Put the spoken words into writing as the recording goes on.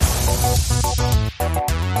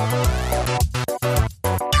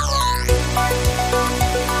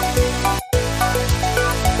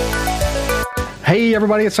Hey,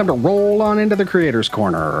 everybody, it's time to roll on into the Creator's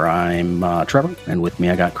Corner. I'm Trevor, and with me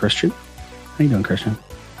I got Christian. How you doing, Christian?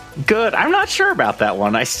 Good. I'm not sure about that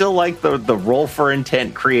one. I still like the roll for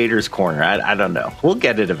intent Creator's Corner. I don't know. We'll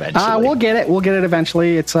get it eventually. We'll get it. We'll get it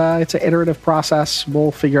eventually. It's an iterative process.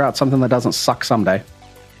 We'll figure out something that doesn't suck someday.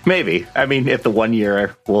 Maybe. I mean, if the 1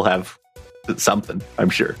 year, we'll have something, I'm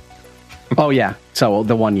sure. Oh, yeah. So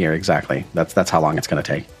the 1 year, exactly. That's how long it's going to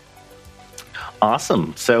take.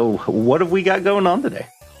 Awesome. So what have we got going on today?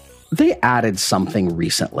 They added something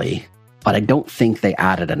recently, but I don't think they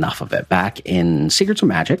added enough of it. Back in Secrets of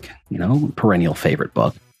Magic, perennial favorite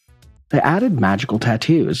book, they added magical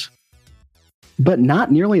tattoos, but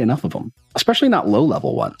not nearly enough of them, especially not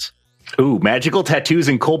low-level ones. Ooh, magical tattoos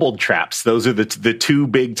and kobold traps. Those are the two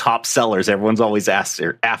big top sellers everyone's always asked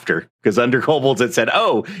after. Because under kobolds it said,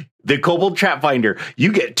 oh, the kobold trap finder,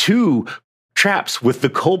 you get 2 traps with the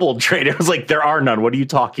kobold trait. I was like, there are none. What are you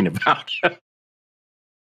talking about?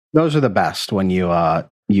 Those are the best when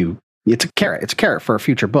it's a carrot. It's a carrot for a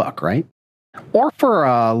future book, right? Or for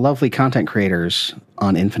lovely content creators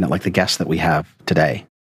on Infinite, like the guests that we have today.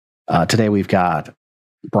 Today we've got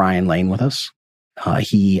Brian Lane with us.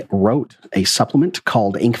 He wrote a supplement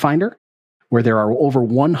called Inkfinder, where there are over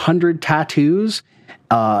 100 tattoos,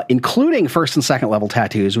 including first and second level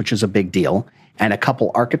tattoos, which is a big deal, and a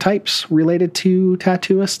couple archetypes related to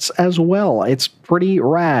tattooists as well. It's pretty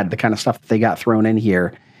rad, the kind of stuff that they got thrown in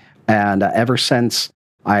here. And ever since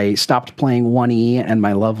I stopped playing 1E and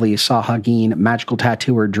my lovely Sahagin magical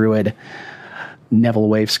tattooer druid Neville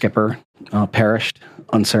Wave Skipper perished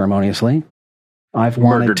unceremoniously, I've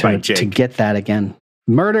wanted to get that again.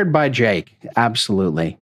 Murdered by Jake.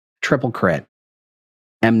 Absolutely. Triple crit.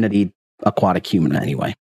 Enmity aquatic human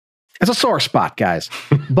anyway. It's a sore spot, guys.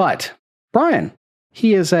 But Brian,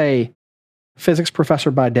 he is a physics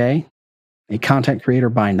professor by day, a content creator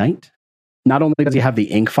by night. Not only does he have the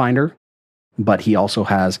Inkfinder, but he also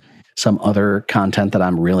has some other content that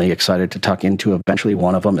I'm really excited to tuck into. Eventually,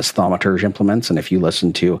 one of them is thaumaturge implements. And if you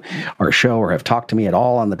listen to our show or have talked to me at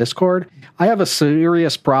all on the Discord, I have a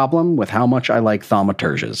serious problem with how much I like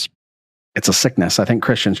thaumaturges. It's a sickness. I think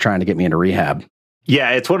Christian's trying to get me into rehab.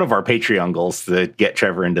 Yeah, it's one of our Patreon goals to get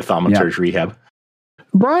Trevor into thaumaturge rehab.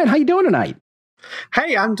 Brian, how you doing tonight?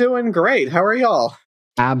 Hey, I'm doing great. How are y'all?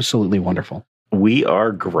 Absolutely wonderful. We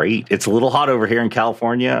are great. It's a little hot over here in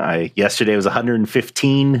California. Yesterday was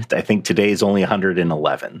 115. I think today is only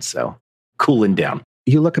 111. So cooling down.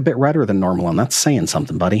 You look a bit redder than normal, and that's saying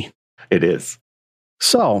something, buddy. It is.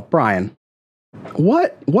 So, Brian,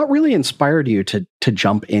 what really inspired you to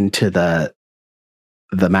jump into the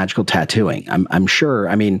magical tattooing? I'm sure.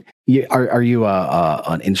 I mean, are you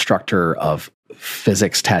an instructor of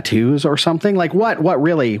physics tattoos or something? Like what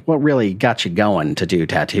really got you going to do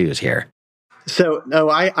tattoos here? So, no,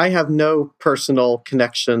 I have no personal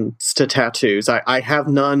connections to tattoos. I have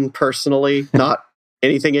none personally, not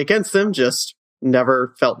anything against them, just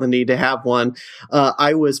never felt the need to have one.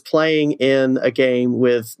 I was playing in a game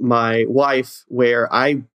with my wife where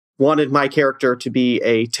I wanted my character to be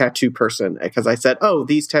a tattoo person because I said, oh,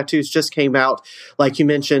 these tattoos just came out, like you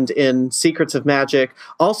mentioned, in Secrets of Magic.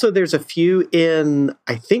 Also, there's a few in,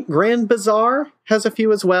 I think Grand Bazaar has a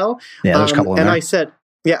few as well. Yeah, there's a couple in there. And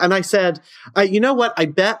I said, you know what? I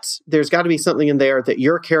bet there's got to be something in there that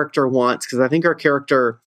your character wants, because I think our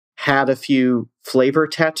character had a few flavor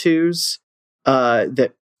tattoos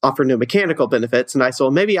that offer no mechanical benefits. And I said,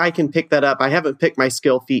 well, maybe I can pick that up. I haven't picked my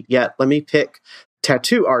skill feat yet. Let me pick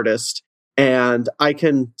tattoo artist, and I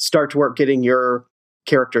can start to work getting your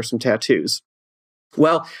character some tattoos.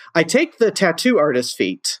 Well, I take the tattoo artist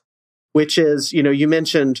feat, which is, you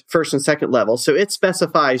mentioned first and second level. So it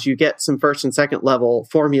specifies you get some first and second level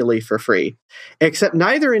formulae for free. Except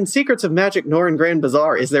neither in Secrets of Magic nor in Grand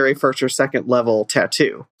Bazaar is there a first or second level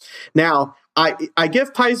tattoo. Now, I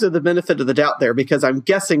give Paizo the benefit of the doubt there, because I'm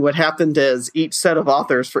guessing what happened is each set of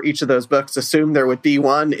authors for each of those books assumed there would be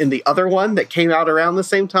one in the other one that came out around the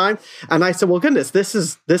same time. And I said, well, goodness, this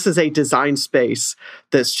is a design space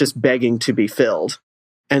that's just begging to be filled.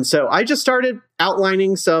 And so I just started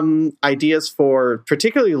outlining some ideas for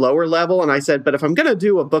particularly lower level. And I said, but if I'm going to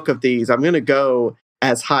do a book of these, I'm going to go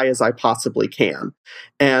as high as I possibly can.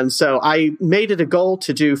 And so I made it a goal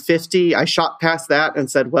to do 50. I shot past that and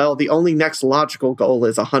said, well, the only next logical goal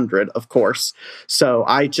is 100, of course. So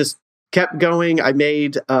I just kept going. I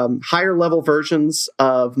made higher level versions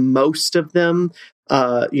of most of them,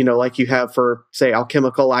 like you have for, say,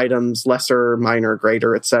 alchemical items, lesser, minor,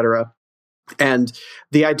 greater, etc. And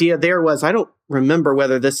the idea there was, I don't remember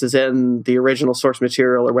whether this is in the original source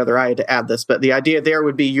material or whether I had to add this, but the idea there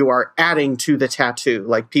would be you are adding to the tattoo.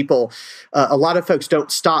 Like people, a lot of folks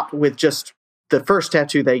don't stop with just the first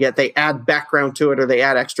tattoo they get, they add background to it or they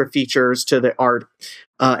add extra features to the art.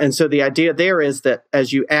 And so the idea there is that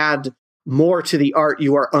as you add more to the art,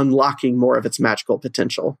 you are unlocking more of its magical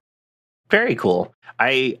potential. Very cool.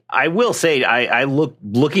 I will say,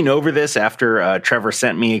 looking over this after Trevor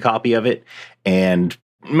sent me a copy of it, and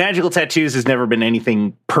magical tattoos has never been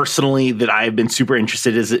anything personally that I've been super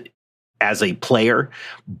interested as a player,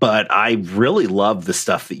 but I really love the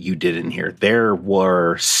stuff that you did in here. There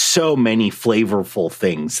were so many flavorful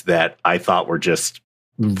things that I thought were just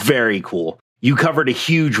very cool. You covered a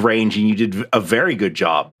huge range and you did a very good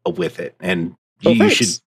job with it. And you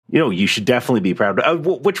should definitely be proud.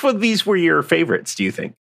 Which one of these were your favorites, do you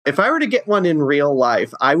think? If I were to get one in real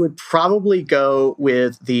life, I would probably go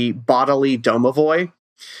with the bodily Domovoy.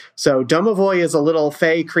 So Domovoy is a little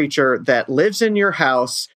fey creature that lives in your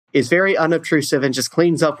house, is very unobtrusive, and just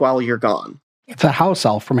cleans up while you're gone. It's a house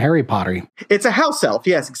elf from Harry Potter. It's a house elf,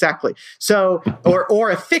 yes, exactly. So,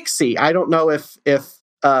 or a fixie. I don't know if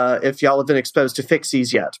y'all have been exposed to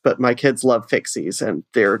fixies yet, but my kids love fixies, and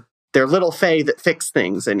they're little fae that fix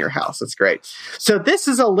things in your house. It's great. So this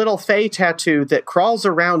is a little fae tattoo that crawls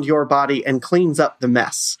around your body and cleans up the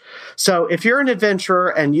mess. So if you're an adventurer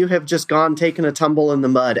and you have just taken a tumble in the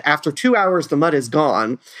mud, after 2 hours, the mud is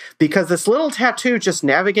gone because this little tattoo just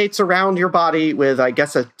navigates around your body with, I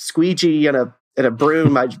guess, a squeegee and a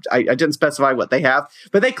broom. I didn't specify what they have,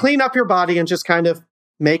 but they clean up your body and just kind of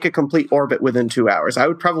make a complete orbit within 2 hours. I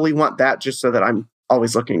would probably want that just so that I'm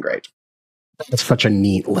always looking great. It's such a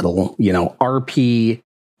neat little, RP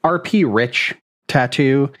rich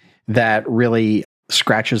tattoo that really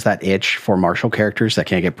scratches that itch for martial characters that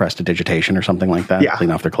can't get prestidigitation or something like that. Yeah.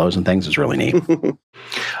 Clean off their clothes and things is really neat.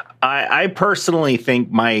 I personally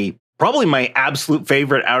think probably my absolute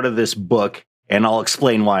favorite out of this book, and I'll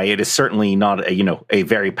explain why. It is certainly not a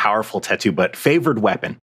very powerful tattoo, but favored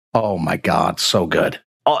weapon. Oh my God, so good.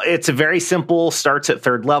 It's a very simple, starts at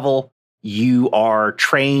 3rd level. You are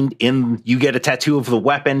trained you get a tattoo of the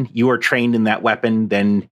weapon. You are trained in that weapon.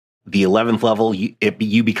 Then the 11th level,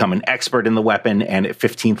 you become an expert in the weapon. And at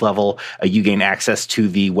 15th level, you gain access to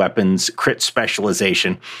the weapon's crit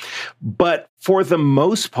specialization. But for the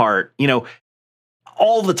most part,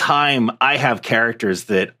 all the time I have characters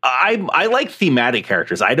that I like thematic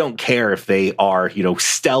characters. I don't care if they are,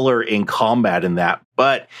 stellar in combat in that.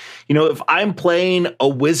 But, if I'm playing a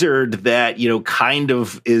wizard that, kind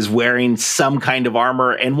of is wearing some kind of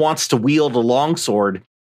armor and wants to wield a longsword,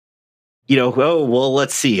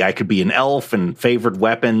 let's see, I could be an elf and favored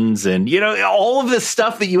weapons and, all of this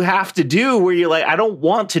stuff that you have to do where you're like, I don't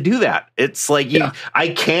want to do that. It's like, I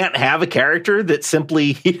can't have a character that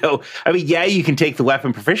simply, you can take the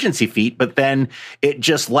weapon proficiency feat, but then it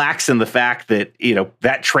just lacks in the fact that,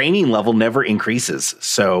 that training level never increases.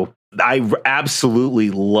 So I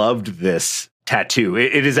absolutely loved this tattoo.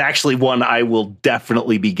 It is actually one I will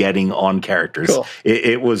definitely be getting on characters. Cool.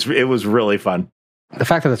 It was really fun. The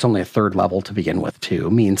fact that it's only a 3rd level to begin with, too,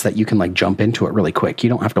 means that you can jump into it really quick. You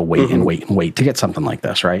don't have to wait and wait and wait to get something like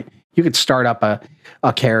this, right? You could start up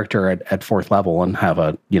a character at 4th level and have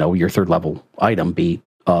your 3rd level item be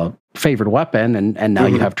a favored weapon, and now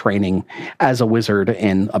you have training as a wizard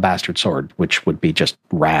in a bastard sword, which would be just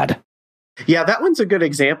rad. Yeah, that one's a good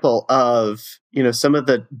example of, some of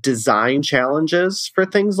the design challenges for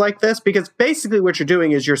things like this, because basically what you're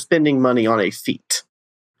doing is you're spending money on a feat,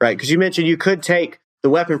 right? Because you mentioned you could take the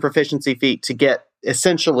weapon proficiency feat to get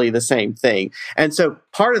essentially the same thing. And so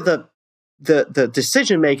part of the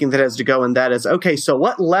decision-making that has to go in that is, okay, so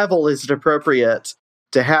what level is it appropriate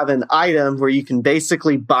to have an item where you can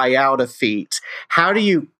basically buy out a feat? How do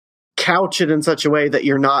you couch it in such a way that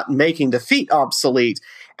you're not making the feat obsolete?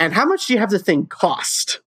 And how much do you have the thing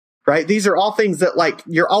cost? Right? These are all things that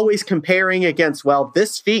you're always comparing against,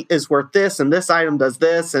 this feat is worth this and this item does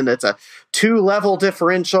this and it's a 2-level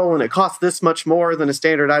differential and it costs this much more than a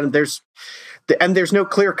standard item. There's no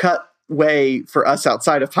clear-cut way for us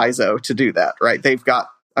outside of Paizo to do that, right? They've got,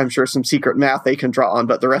 I'm sure, some secret math they can draw on,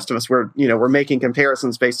 but the rest of us, we're making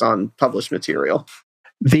comparisons based on published material.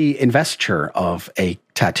 The investiture of a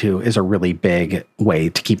tattoo is a really big way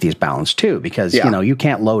to keep these balanced too, because you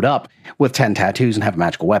can't load up with 10 tattoos and have a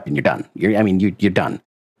magical weapon. You're done. You're done,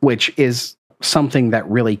 which is something that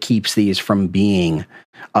really keeps these from being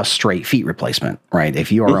a straight feat replacement, right?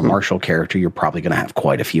 If you are a martial character, you're probably going to have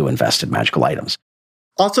quite a few invested magical items.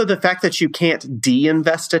 Also, the fact that you can't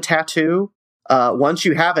de-invest a tattoo, once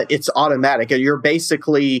you have it, it's automatic, and you're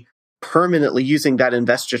basically permanently using that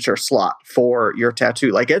investiture slot for your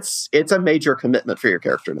tattoo. It's a major commitment for your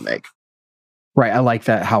character to make. Right. I like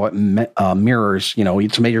that, how it mirrors,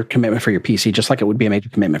 it's a major commitment for your PC, just like it would be a major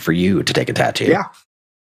commitment for you to take a tattoo. Yeah.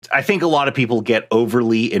 I think a lot of people get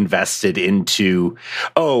overly invested into,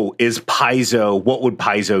 is Paizo, what would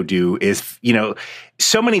Paizo do? Is,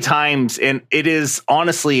 so many times, and it is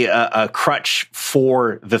honestly a crutch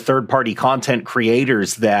for the third-party content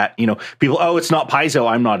creators that, people, it's not Paizo,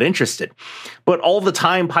 I'm not interested. But all the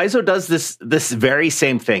time, Paizo does this very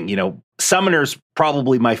same thing. Summoner's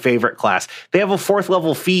probably my favorite class. They have a 4th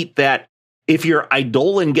level feat that if your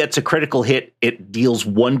Eidolon gets a critical hit, it deals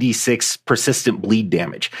 1d6 persistent bleed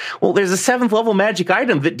damage. Well, there's a 7th level magic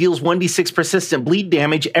item that deals 1d6 persistent bleed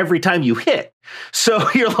damage every time you hit. So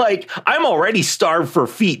you're like, I'm already starved for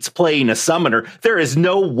feats playing a summoner. There is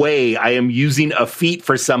no way I am using a feat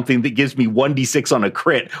for something that gives me 1d6 on a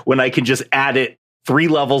crit when I can just add it 3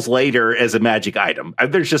 levels later as a magic item.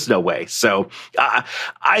 There's just no way. So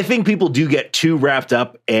I think people do get too wrapped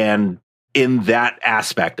up and in that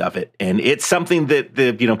aspect of it. And it's something that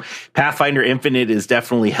Pathfinder Infinite is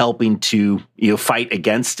definitely helping to, fight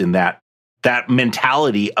against in that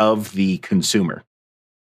mentality of the consumer.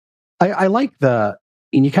 I like and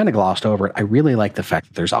you kind of glossed over it. I really like the fact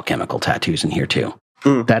that there's alchemical tattoos in here too.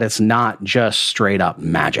 That it's not just straight up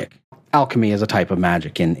magic. Alchemy is a type of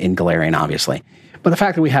magic in Galarian, obviously. But the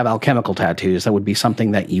fact that we have alchemical tattoos, that would be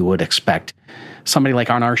something that you would expect somebody like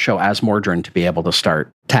on our show, Asmordran, to be able to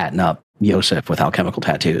start tatting up Yosef with alchemical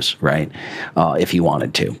tattoos, right? If you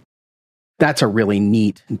wanted to. That's a really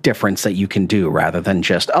neat difference that you can do rather than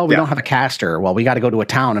just, we don't have a caster. Well, we got to go to a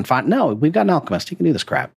town and find, no, we've got an alchemist. He can do this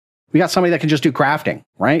crap. We got somebody that can just do crafting,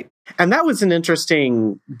 right? And that was an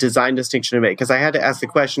interesting design distinction to make because I had to ask the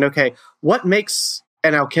question, okay, what makes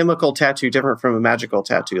an alchemical tattoo different from a magical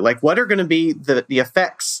tattoo? Like, what are going to be the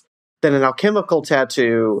effects that an alchemical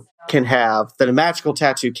tattoo can have that a magical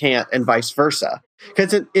tattoo can't, and vice versa?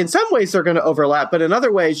 Because in some ways they're going to overlap, but in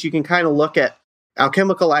other ways you can kind of look at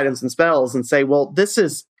alchemical items and spells and say, well, this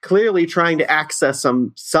is clearly trying to access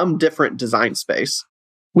some different design space.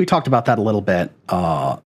 We talked about that a little bit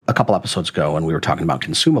a couple episodes ago when we were talking about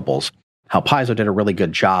consumables, how Paizo did a really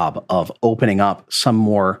good job of opening up some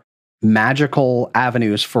more magical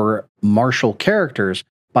avenues for martial characters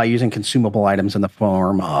by using consumable items in the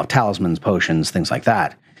form of talismans, potions, things like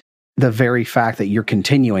that. The very fact that you're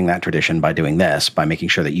continuing that tradition by doing this, by making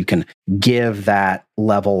sure that you can give that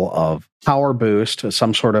level of power boost,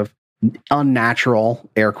 some sort of unnatural,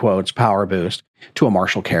 air quotes, power boost to a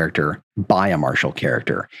martial character by a martial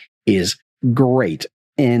character is great.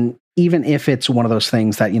 And even if it's one of those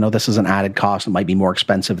things that, this is an added cost, it might be more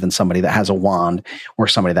expensive than somebody that has a wand or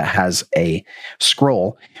somebody that has a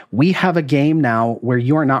scroll. We have a game now where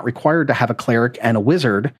you are not required to have a cleric and a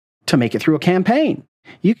wizard to make it through a campaign.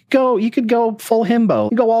 You could go full himbo, you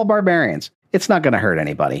can go all barbarians. It's not going to hurt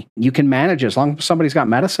anybody. You can manage it as long as somebody's got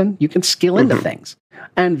medicine. You can skill into things.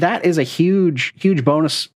 And that is a huge, huge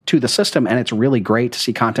bonus to the system. And it's really great to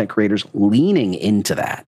see content creators leaning into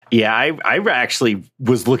that. Yeah, I actually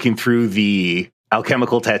was looking through the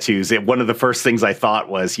alchemical tattoos. One of the first things I thought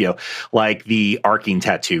was, like the arcing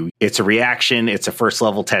tattoo. It's a reaction. It's a 1st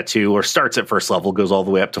level tattoo, or starts at 1st level, goes all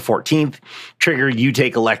the way up to 14th. Trigger, you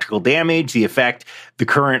take electrical damage. The effect, the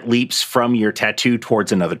current leaps from your tattoo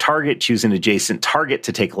towards another target. Choose an adjacent target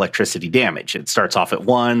to take electricity damage. It starts off at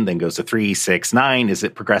 1, then goes to 3, 6, 9 as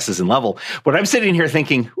it progresses in level. But I'm sitting here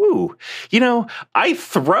thinking, I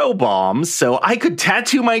throw bombs, so I could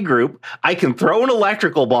tattoo my group. I can throw an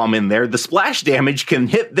electrical bomb in there. The splash damage can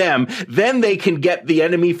hit them. Then they can get the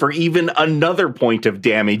enemy for even another point of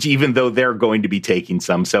damage, even though they're going to be taking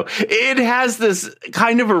some. So it has this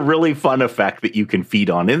kind of a really fun effect that you can feed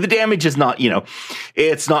on. And the damage is not,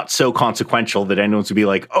 it's not so consequential that anyone's to be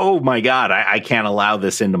like, oh my God, I can't allow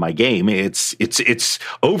this into my game. It's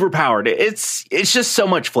overpowered. It's just so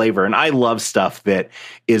much flavor. And I love stuff that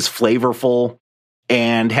is flavorful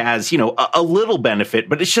and has, a little benefit,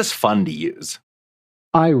 but it's just fun to use.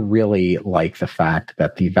 I really like the fact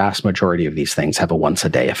that the vast majority of these things have a once a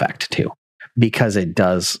day effect too, because it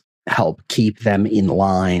does help keep them in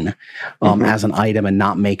line as an item and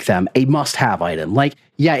not make them a must-have item. Like,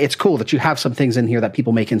 yeah, it's cool that you have some things in here that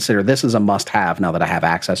people may consider this is a must-have now that I have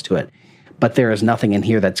access to it. But there is nothing in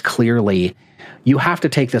here that's clearly, you have to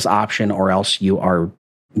take this option or else you are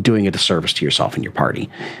doing a disservice to yourself and your party,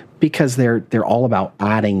 because they're all about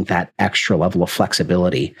adding that extra level of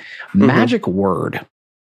flexibility. Magic Word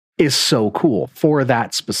is so cool for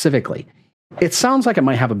that specifically. It sounds like it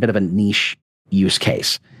might have a bit of a niche use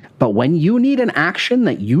case, but when you need an action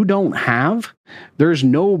that you don't have, there's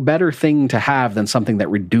no better thing to have than something that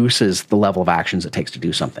reduces the level of actions it takes to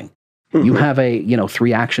do something. You have a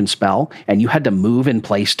 3 action spell and you had to move in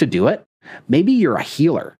place to do it. Maybe you're a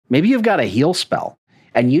healer. Maybe you've got a heal spell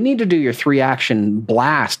and you need to do your 3 action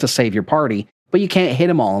blast to save your party. but you can't hit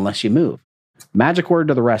them all unless you move. Magic word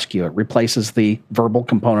to the rescue. It replaces the verbal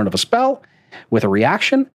component of a spell with a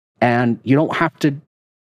reaction, and you don't have to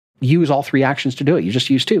use all 3 actions to do it. You just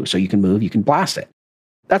use 2. So you can move, you can blast it.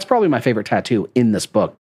 That's probably my favorite tattoo in this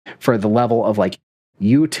book for the level of like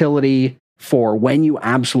utility for when you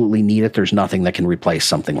absolutely need it. There's nothing that can replace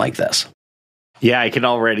something like this. Yeah, I can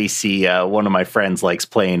already see one of my friends likes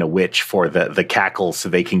playing a witch for the cackle so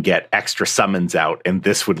they can get extra summons out, and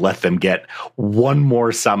this would let them get 1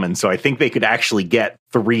 more summon. So I think they could actually get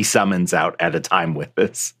 3 summons out at a time with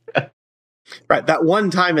this. Right, that one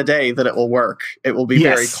time a day that it will work, it will be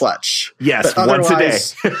very clutch. Yes, once a day.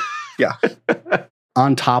 Yeah.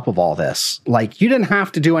 On top of all this, like, you didn't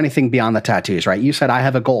have to do anything beyond the tattoos, right? You said, I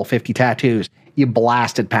have a goal, 50 tattoos. You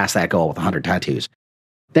blasted past that goal with 100 tattoos.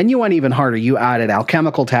 Then you went even harder. You added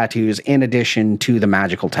alchemical tattoos in addition to the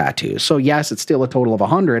magical tattoos. So yes, it's still a total of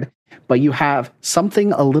 100, but you have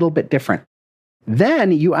something a little bit different.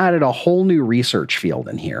 Then you added a whole new research field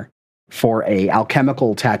in here for a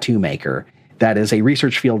alchemical tattoo maker. That is a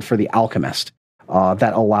research field for the alchemist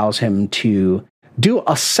that allows him to do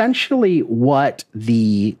essentially what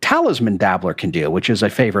the talisman dabbler can do, which is a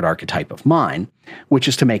favorite archetype of mine, which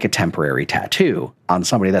is to make a temporary tattoo on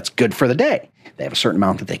somebody that's good for the day. They have a certain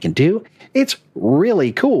amount that they can do. It's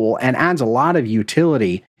really cool and adds a lot of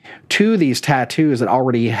utility to these tattoos that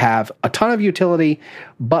already have a ton of utility,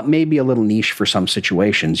 but maybe a little niche for some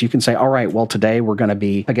situations. You can say, all right, well, today we're going to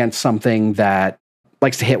be against something that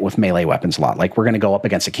likes to hit with melee weapons a lot. Like we're going to go up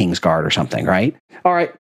against a King's Guard or something, right? All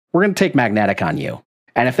right, we're going to take magnetic on you.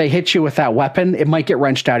 And if they hit you with that weapon, it might get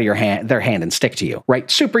wrenched out of their hand and stick to you, right?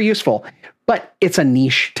 Super useful, but it's a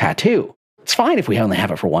niche tattoo. It's fine if we only have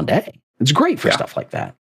it for 1 day. It's great for stuff like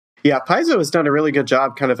that. Yeah, Paizo has done a really good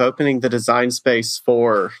job kind of opening the design space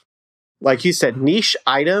for, like you said, niche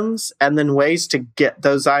items and then ways to get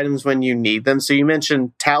those items when you need them. So you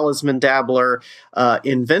mentioned Talisman Dabbler.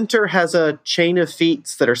 Inventor has a chain of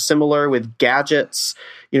feats that are similar with gadgets.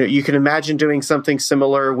 You know, you can imagine doing something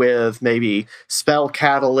similar with maybe spell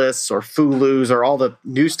catalysts or Fulus or all the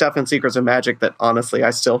new stuff in Secrets of Magic that honestly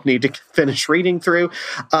I still need to finish reading through.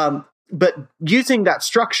 But using that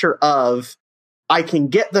structure of I can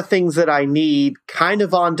get the things that I need kind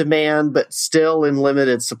of on demand, but still in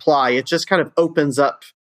limited supply. It just kind of opens up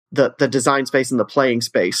the design space and the playing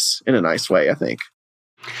space in a nice way, I think.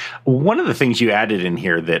 One of the things you added in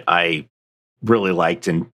here that I really liked,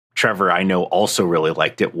 and Trevor, I know, also really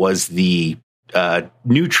liked it, was the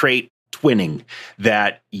new trait twinning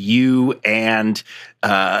that you and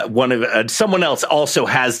someone else also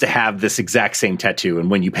has to have this exact same tattoo.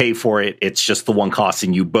 And when you pay for it, it's just the one cost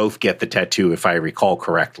and you both get the tattoo, if I recall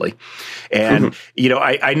correctly. And, you know,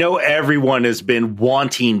 I know everyone has been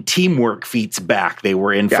wanting teamwork feats back. They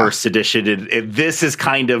were in first edition. And this is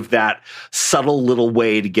kind of that subtle little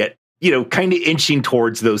way to get, you know, kind of inching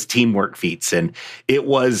towards those teamwork feats. And it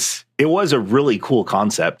was a really cool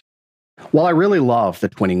concept. Well, I really love the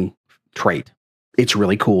twinning trait. It's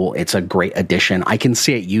really cool. It's a great addition. I can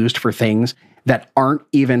see it used for things that aren't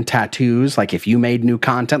even tattoos. Like if you made new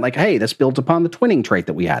content, like, hey, this builds upon the twinning trait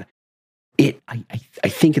that we had. I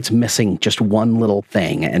think it's missing just one little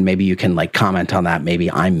thing, and maybe you can like comment on that.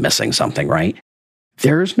 Maybe I'm missing something, right?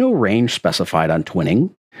 There's no range specified on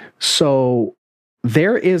twinning. So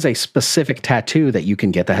there is a specific tattoo that you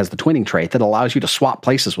can get that has the twinning trait that allows you to swap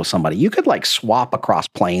places with somebody. You could like swap across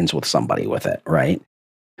planes with somebody with it, right?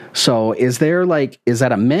 So is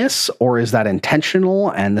that a miss or is that intentional?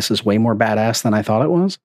 And this is way more badass than I thought it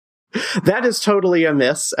was. That is totally a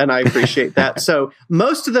miss, and I appreciate that. So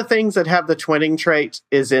most of the things that have the twinning trait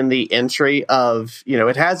is in the entry of, you know,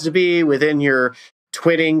 it has to be within your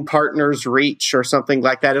twinning partner's reach or something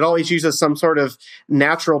like that. It always uses some sort of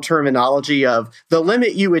natural terminology of the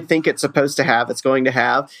limit you would think it's supposed to have, it's going to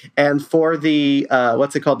have. And for the,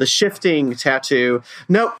 the shifting tattoo,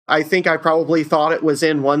 nope, I think I probably thought it was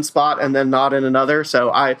in one spot and then not in another.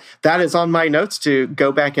 So that is on my notes to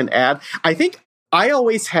go back and add. I think I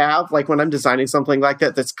always have, like when I'm designing something like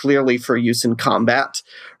that, that's clearly for use in combat,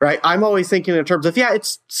 right? I'm always thinking in terms of,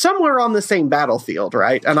 it's somewhere on the same battlefield,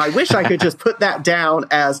 right? And I wish I could just put that down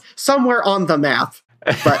as somewhere on the map.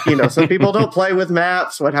 But, you know, some people don't play with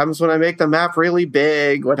maps. What happens when I make the map really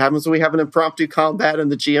big? What happens when we have an impromptu combat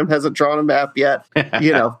and the GM hasn't drawn a map yet?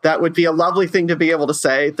 You know, that would be a lovely thing to be able to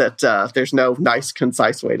say that there's no nice,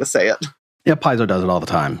 concise way to say it. Yeah, Paizo does it all the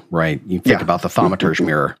time, right? You think about the thaumaturge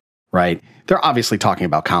mirror. Right. They're obviously talking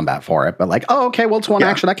about combat for it, but like, oh, okay, well, it's one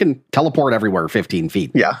action. I can teleport everywhere 15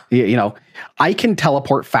 feet. Yeah. You know, I can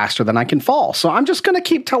teleport faster than I can fall. So I'm just going to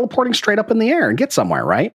keep teleporting straight up in the air and get somewhere,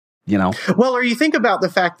 right? You know? Well, or you think about the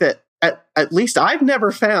fact that at least I've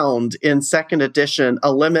never found in second edition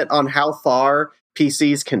a limit on how far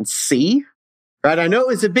PCs can see. Right? I know it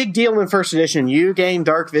was a big deal in first edition. You gain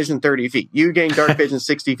dark vision 30 feet. You gain dark vision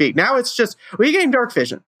 60 feet. Now it's just, you gain dark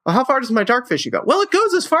vision. Well, how far does my dark vision go? Well, it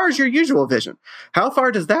goes as far as your usual vision. How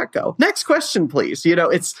far does that go? Next question, please.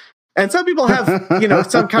 And some people have,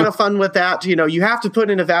 some kind of fun with that. You have to put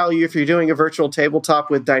in a value if you're doing a virtual tabletop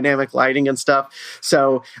with dynamic lighting and stuff.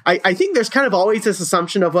 So I think there's kind of always this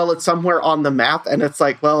assumption of, well, it's somewhere on the map. And it's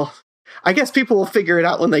like, well, I guess people will figure it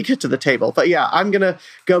out when they get to the table. But yeah, I'm going to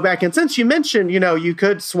go back. And since you mentioned, you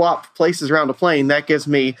could swap places around a plane, that gives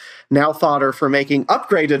me now fodder for making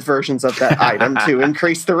upgraded versions of that item to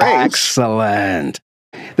increase the range. Excellent.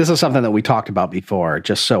 This is something that we talked about before,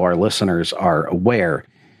 just so our listeners are aware.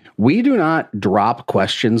 We do not drop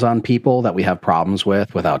questions on people that we have problems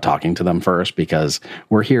with without talking to them first, because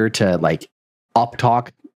we're here to up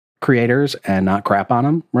talk creators and not crap on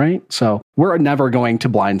them, right? So we're never going to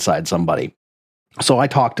blindside somebody. So I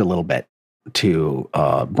talked a little bit to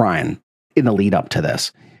Brian in the lead up to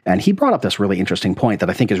this, and he brought up this really interesting point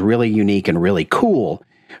that I think is really unique and really cool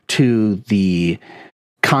to the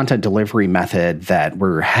content delivery method that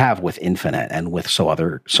we have with Infinite and with so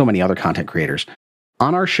many other content creators.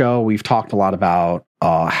 On our show, we've talked a lot about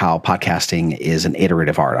how podcasting is an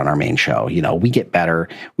iterative art on our main show. We get better,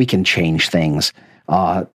 we can change things.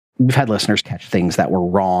 We've had listeners catch things that were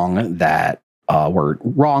wrong,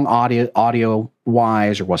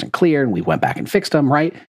 audio-wise or wasn't clear, and we went back and fixed them,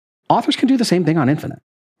 right? Authors can do the same thing on Infinite,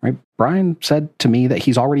 right? Brian said to me that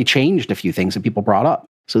he's already changed a few things that people brought up.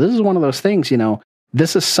 So this is one of those things,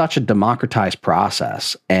 this is such a democratized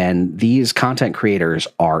process, and these content creators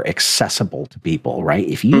are accessible to people, right?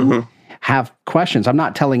 If you have questions, I'm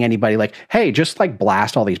not telling anybody hey, just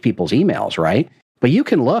blast all these people's emails, right? But you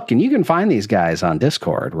can look and you can find these guys on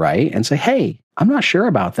Discord, right? And say, hey, I'm not sure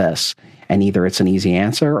about this. And either it's an easy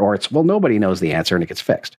answer or it's, well, nobody knows the answer and it gets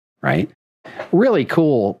fixed, right? Really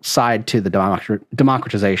cool side to the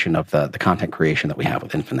democratization of the content creation that we have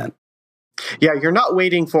with Infinite. Yeah, you're not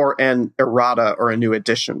waiting for an errata or a new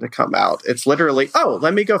edition to come out. It's literally,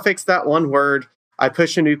 let me go fix that one word. I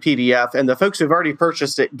push a new PDF, and the folks who've already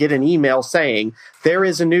purchased it get an email saying there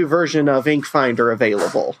is a new version of Inkfinder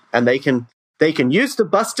available, and they can use the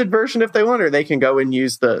busted version if they want, or they can go and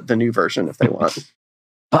use the new version if they want.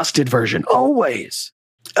 Busted version, always.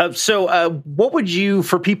 What would you,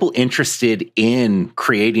 for people interested in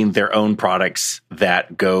creating their own products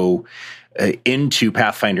that go into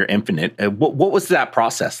Pathfinder Infinite, what was that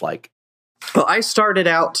process like? Well, I started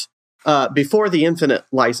out before the Infinite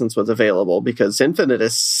license was available, because Infinite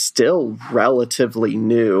is still relatively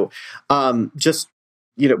new.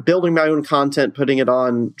 Building my own content, putting it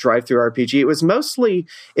on Drive-Thru-RPG. It was mostly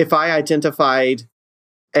if I identified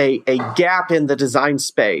a gap in the design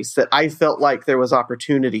space that I felt like there was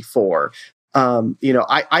opportunity for.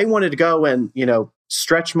 I wanted to go and,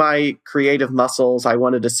 stretch my creative muscles. I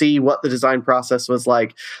wanted to see what the design process was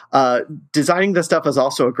like. Designing this stuff is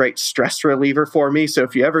also a great stress reliever for me. So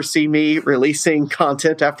if you ever see me releasing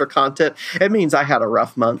content after content, it means I had a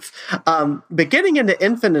rough month. But getting into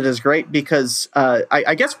Infinite is great because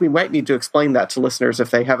I guess we might need to explain that to listeners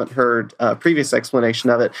if they haven't heard a previous explanation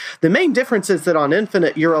of it. The main difference is that on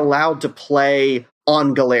Infinite, you're allowed to play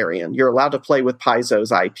on Galarian. You're allowed to play with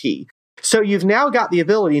Paizo's IP. So you've now got the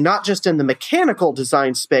ability, not just in the mechanical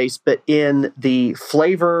design space, but in the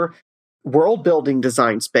flavor world-building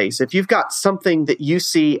design space. If you've got something that you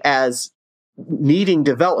see as needing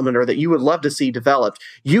development or that you would love to see developed,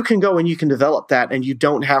 you can go and you can develop that, and you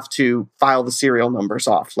don't have to file the serial numbers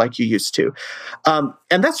off like you used to. And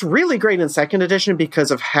that's really great in second edition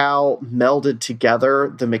because of how melded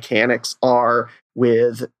together the mechanics are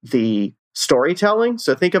with the storytelling.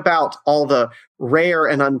 So think about all the rare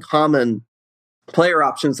and uncommon player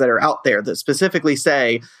options that are out there that specifically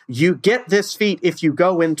say, you get this feat if you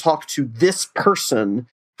go and talk to this person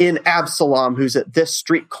in Absalom who's at this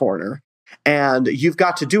street corner, and you've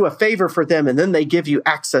got to do a favor for them, and then they give you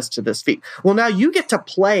access to this feat. Well, now you get to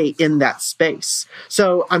play in that space.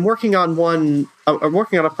 So I'm working on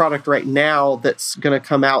a product right now that's going to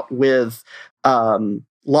come out with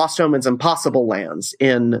Lost Omens Impossible Lands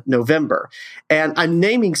in November. And I'm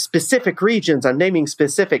naming specific regions, I'm naming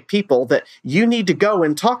specific people that you need to go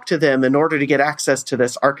and talk to them in order to get access to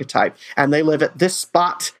this archetype. And they live at this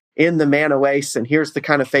spot in the Mana Waste, and here's the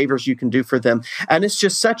kind of favors you can do for them. And it's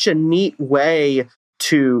just such a neat way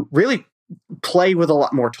to really play with a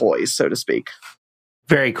lot more toys, so to speak.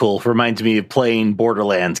 Very cool. Reminds me of playing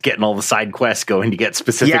Borderlands, getting all the side quests going to get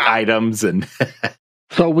specific items. And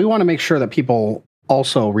so we want to make sure that people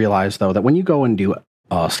also realize, though, that when you go and do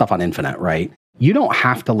stuff on Infinite, right, you don't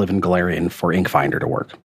have to live in Galarian for Inkfinder to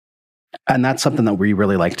work. And that's something that we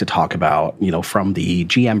really like to talk about, from the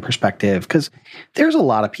GM perspective, because there's a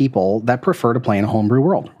lot of people that prefer to play in a homebrew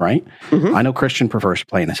world, right? Mm-hmm. I know Christian prefers to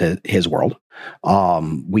play in his world.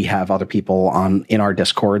 We have other people in our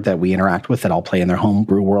Discord that we interact with that all play in their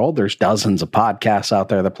homebrew world. There's dozens of podcasts out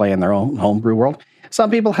there that play in their own homebrew world.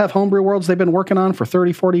 Some people have homebrew worlds they've been working on for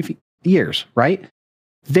 30, 40 years, right?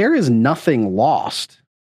 There is nothing lost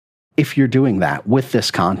if you're doing that with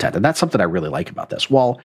this content. And that's something I really like about this.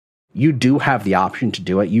 Well, you do have the option to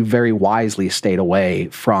do it. You very wisely stayed away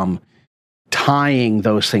from tying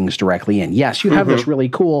those things directly in. Yes, you have this really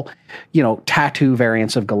cool, tattoo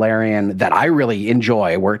variants of Galarian that I really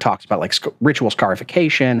enjoy, where it talks about like ritual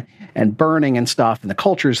scarification and burning and stuff, and the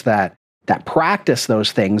cultures that practice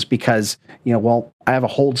those things because, I have a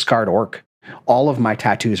hold scarred orc. All of my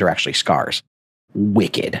tattoos are actually scars.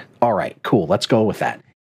 Wicked. All right, cool. Let's go with that.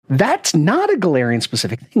 That's not a Galarian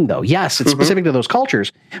specific thing, though. Yes, it's specific to those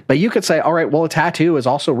cultures, but you could say, all right, well, a tattoo is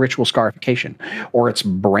also ritual scarification, or it's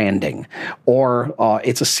branding, or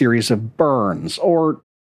it's a series of burns, or,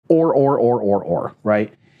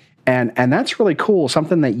 right? And that's really cool.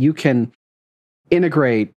 Something that you can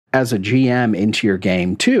integrate as a GM into your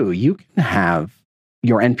game, too. You can have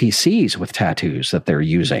your NPCs with tattoos that they're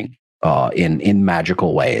using in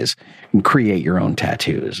magical ways and create your own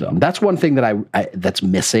tattoos. That's one thing that that's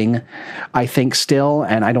missing, I think, still.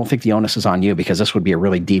 And I don't think the onus is on you because this would be a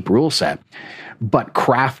really deep rule set. But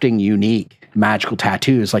crafting unique magical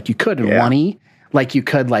tattoos like you could in 1E, like you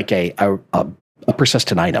could like a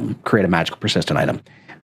persistent item, create a magical persistent item.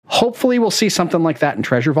 Hopefully we'll see something like that in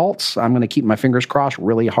treasure vaults. I'm going to keep my fingers crossed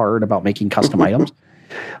really hard about making custom items.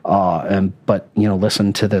 But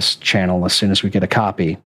listen to this channel as soon as we get a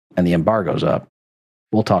copy and the embargo's up,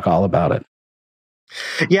 we'll talk all about it.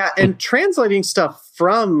 Yeah, and translating stuff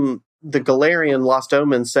from the Galarian Lost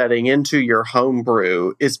Omen setting into your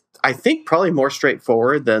homebrew is, I think, probably more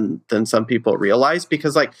straightforward than some people realize,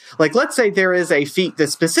 because like let's say there is a feat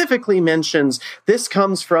that specifically mentions this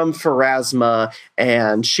comes from Pharasma,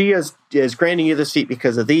 and she is granting you this feat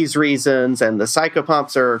because of these reasons, and the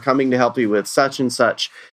psychopomps are coming to help you with such and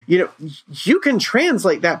such. You can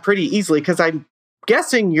translate that pretty easily, because I'm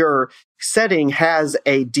guessing your setting has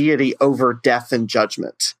a deity over death and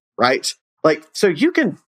judgment, right? Like, so you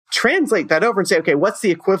can translate that over and say, okay, what's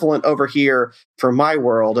the equivalent over here for my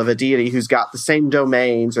world of a deity who's got the same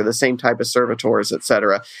domains or the same type of servitors,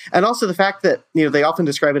 etc. And also the fact that, they often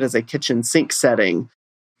describe it as a kitchen sink setting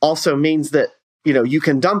also means that, you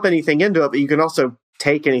can dump anything into it, but you can also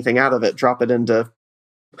take anything out of it, drop it into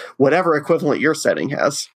whatever equivalent your setting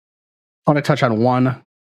has. I want to touch on one.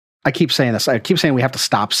 I keep saying this. I keep saying we have to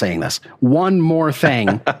stop saying this. One more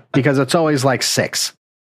thing, because it's always like 6.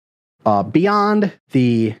 Beyond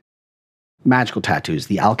the magical tattoos,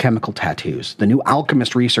 the alchemical tattoos, the new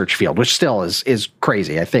alchemist research field, which still is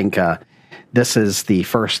crazy. I think this is the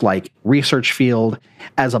first research field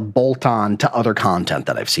as a bolt-on to other content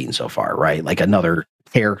that I've seen so far, right? Like another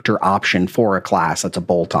character option for a class that's a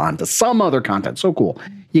bolt-on to some other content. So cool.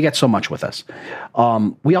 You get so much with this.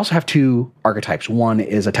 We also have 2 archetypes. One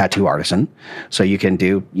is a tattoo artisan. So you can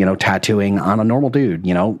do, tattooing on a normal dude.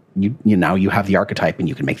 Now you have the archetype and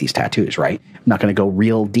you can make these tattoos, right? I'm not going to go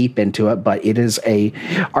real deep into it, but it is a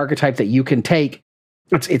archetype that you can take.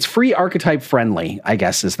 It's free archetype friendly, I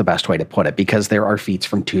guess is the best way to put it, because there are feats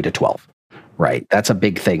from 2 to 12, right? That's a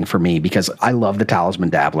big thing for me because I love the Talisman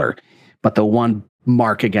Dabbler, but the one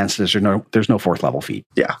mark against it is there's no 4th level feat.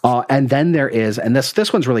 Yeah. And then there is, and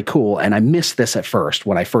this one's really cool, and I missed this at first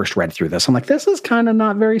when I first read through this. I'm like, this is kind of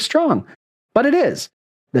not very strong, but it is.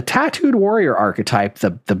 The Tattooed Warrior archetype,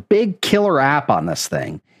 the big killer app on this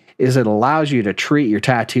thing, is it allows you to treat your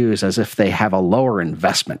tattoos as if they have a lower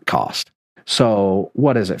investment cost. So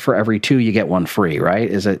what is it? For every 2, you get 1 free, right?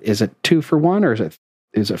 Is it 2 for 1, or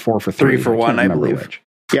is it 4 for 3? 3 for 1, I believe. Which.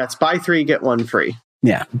 Yeah, it's buy 3, get 1 free.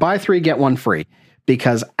 Yeah, buy 3, get 1 free.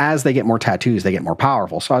 Because as they get more tattoos, they get more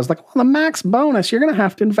powerful. So I was like, well, the max bonus, you're going to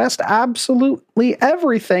have to invest absolutely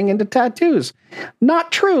everything into tattoos.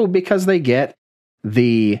 Not true, because they get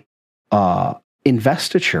the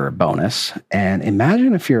investiture bonus. And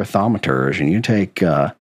imagine if you're a thaumaturge and you take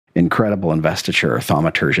incredible investiture,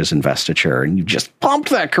 thaumaturge's investiture, and you just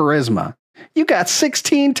pumped that charisma. You got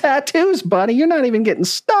 16 tattoos, buddy. You're not even getting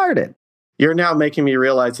started. You're now making me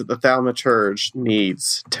realize that the thaumaturge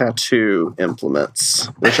needs tattoo implements,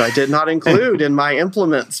 which I did not include in my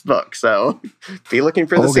implements book. So be looking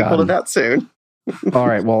for the sequel to that soon. All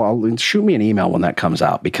right. Well, shoot me an email when that comes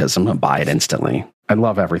out, because I'm going to buy it instantly. I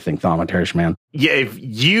love everything Thaumaturge, man. Yeah, if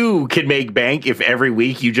you could make bank, if every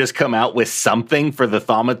week you just come out with something for the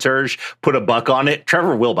Thaumaturge, put $1 on it,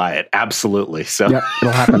 Trevor will buy it. Absolutely. So yep,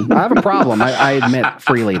 it'll happen. I have a problem. I admit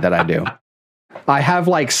freely that I do. I have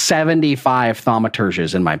like 75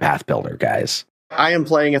 Thaumaturges in my Path Builder, guys. I am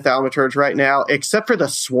playing a Thaumaturge right now, except for the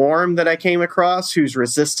swarm that I came across, whose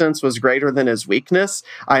resistance was greater than his weakness.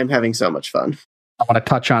 I am having so much fun. I want to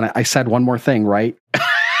touch on it. I said one more thing, right?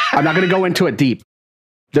 I'm not going to go into it deep.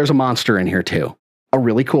 There's a monster in here too. A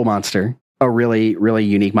really cool monster. A really, really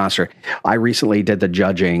unique monster. I recently did the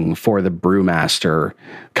judging for the Brewmaster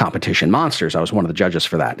competition monsters. I was one of the judges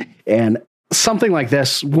for that. And something like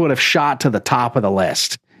this would have shot to the top of the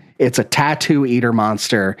list. It's a tattoo eater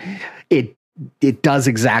monster. It does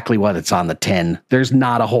exactly what it's on the tin. There's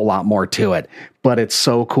not a whole lot more to it, but it's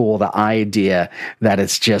so cool. The idea that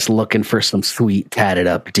it's just looking for some sweet tatted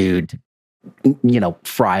up dude,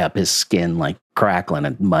 fry up his skin like crackling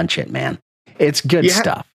and munch it, man. It's good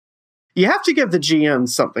stuff. You have to give the GM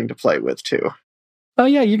something to play with too. Oh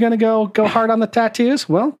yeah, you're gonna go hard on the tattoos?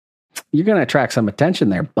 Well, you're gonna attract some attention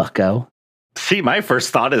there, bucko. See, my first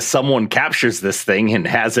thought is someone captures this thing and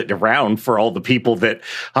has it around for all the people that,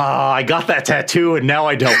 I got that tattoo and now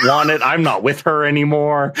I don't want it. I'm not with her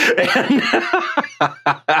anymore.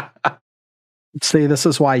 See, this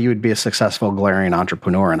is why you would be a successful Galarian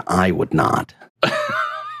entrepreneur and I would not.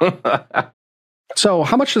 So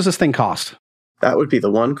how much does this thing cost? That would be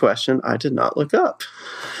the one question I did not look up.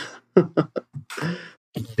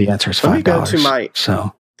 The answer is $5. Let me go to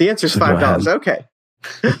the answer is $5. Okay.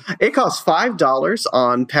 It costs $5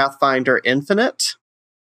 on Pathfinder Infinite.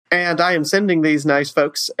 And I am sending these nice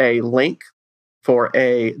folks a link for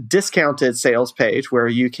a discounted sales page where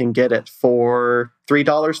you can get it for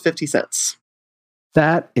 $3.50.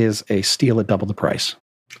 That is a steal at double the price.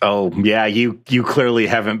 Oh, yeah, you clearly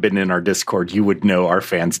haven't been in our Discord. You would know our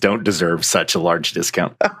fans don't deserve such a large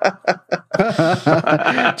discount.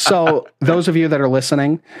 So those of you that are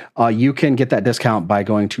listening, you can get that discount by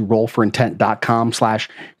going to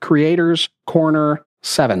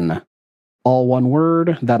rollforintent.com/creatorscorner7. All one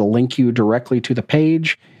word. That'll link you directly to the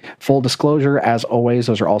page. Full disclosure, as always,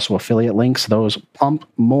 those are also affiliate links. Those pump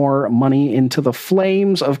more money into the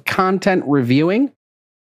flames of content reviewing.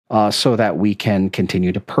 So that we can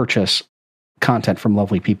continue to purchase content from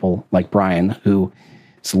lovely people like Brian, whose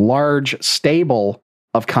large stable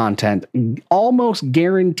of content almost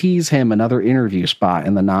guarantees him another interview spot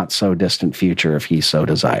in the not so distant future if he so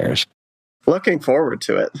desires. Looking forward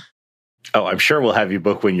to it. Oh, I'm sure we'll have you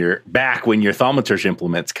book when you're back when your Thaumaturge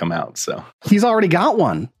implements come out. So he's already got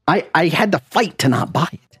one. I had to fight to not buy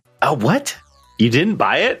it. Oh, what? You didn't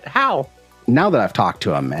buy it? How? Now that I've talked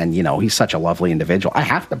to him and, he's such a lovely individual, I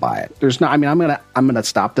have to buy it. I'm going to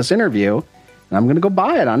stop this interview and I'm going to go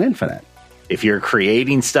buy it on Infinite. If you're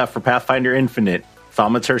creating stuff for Pathfinder Infinite,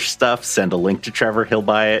 Thaumaturge stuff, send a link to Trevor. He'll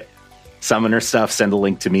buy it. Summoner stuff, send a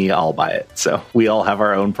link to me. I'll buy it. So we all have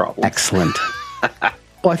our own problems. Excellent.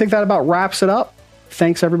 Well, I think that about wraps it up.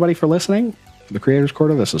 Thanks everybody for listening. For the Creators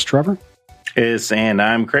Quarter, this is Trevor. And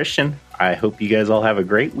I'm Christian. I hope you guys all have a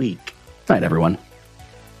great week. Night, everyone.